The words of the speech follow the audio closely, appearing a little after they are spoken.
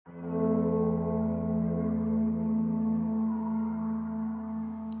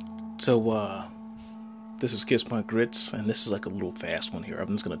So, this is Kiss My Grits, and this is like a little fast one here. I'm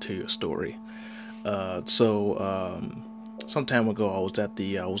just gonna tell you a story. Some time ago, I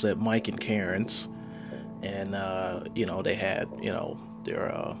was at Mike and Karen's, and they had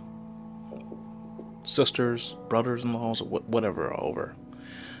their sisters, brothers-in-laws, or whatever over.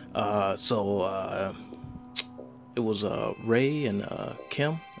 It was Ray and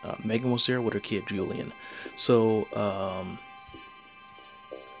Kim. Megan was there with her kid Julian. So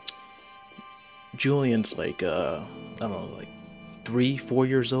Julian's like I don't know, like 3, 4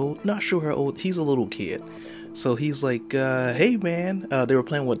 years old. Not sure how old. He's a little kid. So he's like, hey man, they were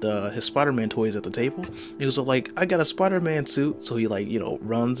playing with his Spider-Man toys at the table. He was like, I got a Spider-Man suit. So he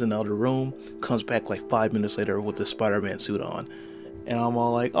runs in the other room, comes back like 5 minutes later with the Spider-Man suit on. And I'm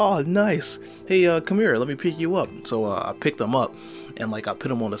all like, oh, nice. Hey, come here, let me pick you up. So I picked him up and I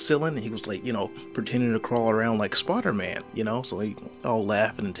put him on the ceiling, and he was like, pretending to crawl around like Spider-Man, So he all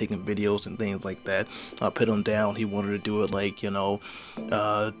laughing and taking videos and things like that. I put him down. He wanted to do it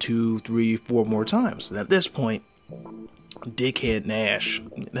 2, 3, 4 more times. And at this point, Dickhead Nash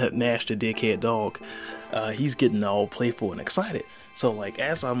the dickhead dog, he's getting all playful and excited. So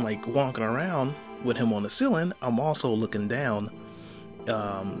as I'm walking around with him on the ceiling, I'm also looking down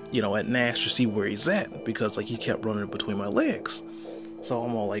at Nash to see where he's at, because he kept running between my legs. So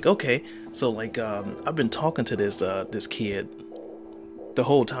I'm all like, okay. So I've been talking to this kid the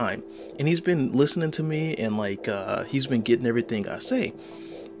whole time, and he's been listening to me, and he's been getting everything I say.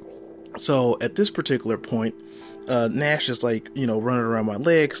 So at this particular point, Nash is running around my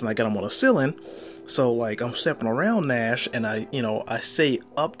legs, and I got him on a ceiling. So I'm stepping around Nash, and I say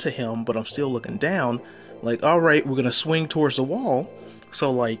up to him, but I'm still looking down. All right, we're gonna swing towards the wall.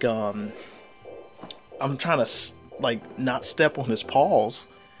 So I'm trying to not step on his paws,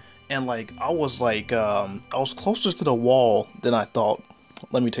 and I was closer to the wall than I thought.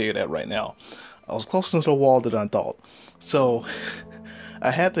 Let me tell you that right now. I was closer to the wall than I thought. So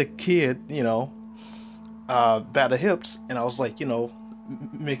I had the kid, by the hips, and I was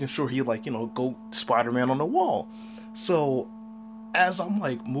making sure he go Spider-Man on the wall. So as I'm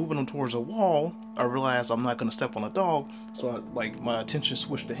moving him towards the wall, I realized I'm not gonna step on a dog, so my attention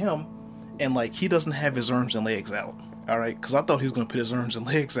switched to him, and he doesn't have his arms and legs out. All right, because I thought he was gonna put his arms and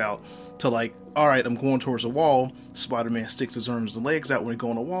legs out to all right, I'm going towards the wall. Spider-Man sticks his arms and legs out when he go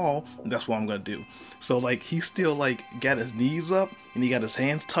on the wall, and that's what I'm gonna do. So he's still got his knees up, and he got his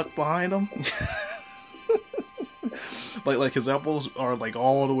hands tucked behind him. like his elbows are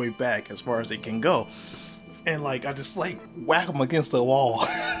all the way back as far as they can go. And I just whack him against the wall.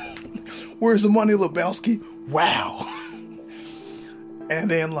 Where's the money, Lebowski? Wow.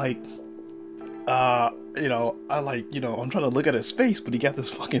 And then I'm trying to look at his face, but he got this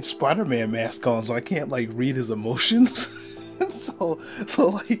fucking Spider-Man mask on, so I can't read his emotions. so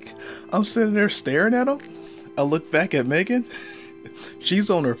I'm sitting there staring at him. I look back at Megan. She's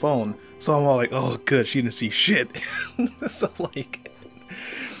on her phone, so I'm all oh good, she didn't see shit. So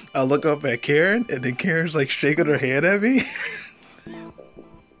I look up at Karen, and then Karen's shaking her head at me.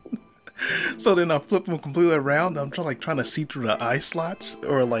 So then I flip him completely around. I'm trying to see through the eye slots,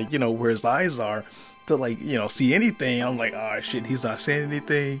 or where his eyes are, to see anything. I'm oh shit, he's not saying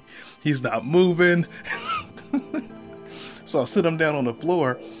anything. He's not moving. So I sit him down on the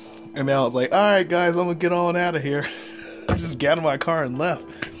floor, and then I was all right guys, I'm gonna get on out of here. I just got in my car and left.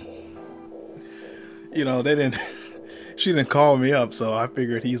 She didn't call me up, so I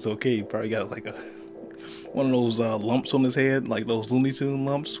figured he's okay. He probably got one of those lumps on his head, those Looney Tune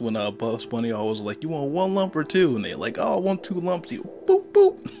lumps, when Bugs Bunny always was you want 1 lump or 2? And they oh, I want 2 lumps. You boop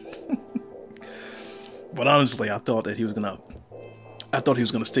boop. But honestly, I thought he was gonna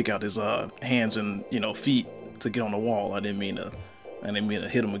stick out his hands and feet to get on the wall. I didn't mean to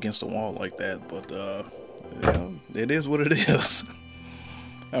hit him against the wall like that. But it is what it is.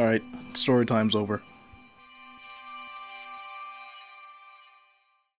 All right, story time's over.